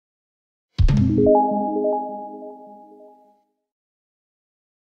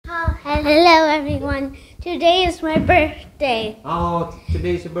Hello everyone. Today is my birthday. Oh,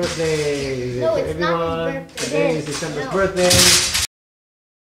 today is your birthday. No, it's everyone. not his birthday. Today is Iskandar's birthday.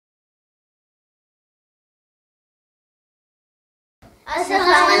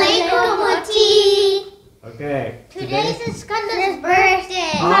 Assalamualaikum, Uti. Okay. Today is Iskandar's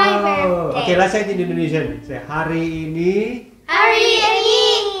birthday. Oh, My birthday. okay, let's say it in Indonesian. Say hari ini. Hari ini.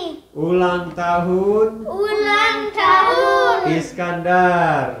 Ulang tahun. Ulang tahun.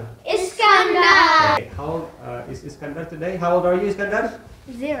 Iskandar. Iskandar. Okay, how old is Iskandar today? How old are you, Iskandar?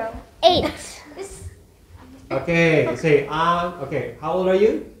 8. Okay, say okay, how old are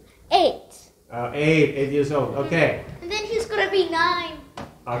you? 8. 8 years old. Okay. And then he's gonna be 9.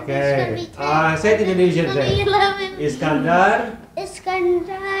 Okay. He's gonna be 10. Say it in Indonesian. He's gonna be 11. Iskandar.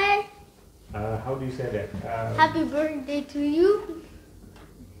 Iskandar. How do you say that? Happy birthday to you.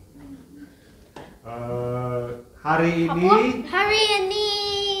 Hari ini Hari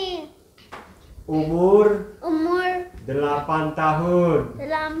ini. umur Umur 8 tahun.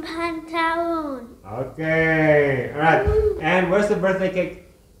 8 tahun. Okay. Alright. And where's the birthday cake?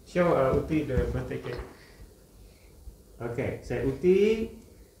 Show Uti the birthday cake. Okay. Say Uti.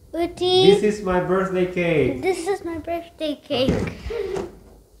 Uti. This is my birthday cake. This is my birthday cake.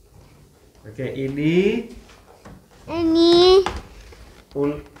 Okay. Ini Ini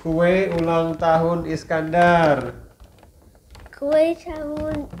kue ulang tahun Iskandar. kue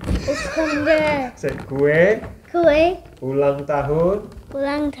tahun Iskandar. Say kue Kue ulang tahun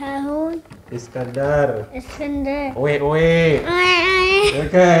ulang tahun Iskandar. Iskandar. Oe oe. Do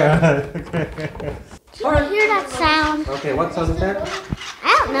Okay. you hear that sound? Okay. What sound is that?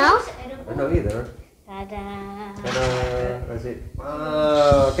 I don't know. I don't know either. Ta-da. That's it.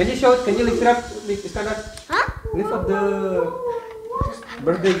 Can you show it? Can you lift it up, Iskandar? Huh? Lift up the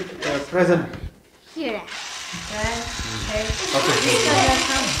birthday present. Hear that. Okay.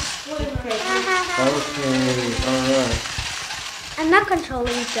 Okay. Alright. I'm not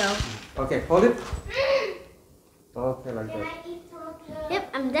controlling it though. Okay. Hold it. Okay, like that. Yep,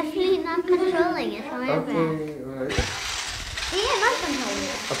 I'm definitely not controlling it. However, Okay. Alright. see, I'm not controlling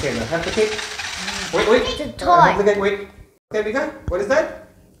it. Okay. Now have the cake. Wait. It's a Have the toy. cake. Wait. Okay, Mika. What is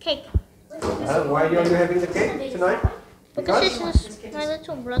that? Cake. Why are you having the cake tonight? Because this is my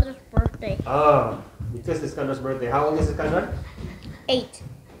little brother's birthday. Because it's Iskandar's birthday. How old is Iskandar? 8.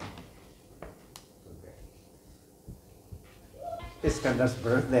 Iskandar's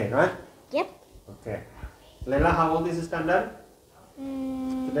birthday, right? Yep. Okay. Leila, how old is Iskandar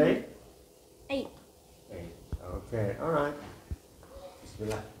today? 8. 8. Okay, alright.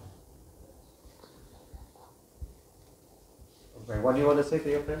 Bismillah. Okay, what do you want to say to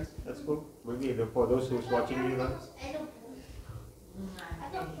your friends at school? Maybe for those who's watching you now? I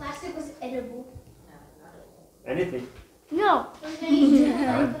thought plastic was edible. Anything? No.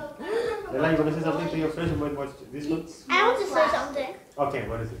 Leila, you want to say something to your friends who might watch this one? I want to say something. Okay,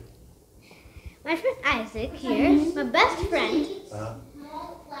 what is it? My friend Isaac here, my best friend,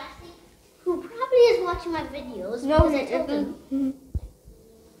 who probably is watching my videos. No, because I told him.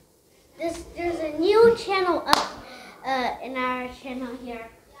 There's a new channel up in our channel here.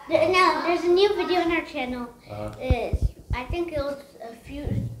 There's a new video in our channel. I think it was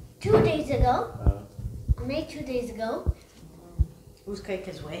 2 days ago. Made 2 days ago. Whose cake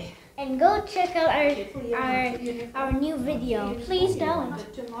is way? And go check out our new video. Please don't.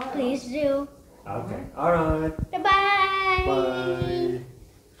 Please do. Okay, alright. Bye-bye. Bye.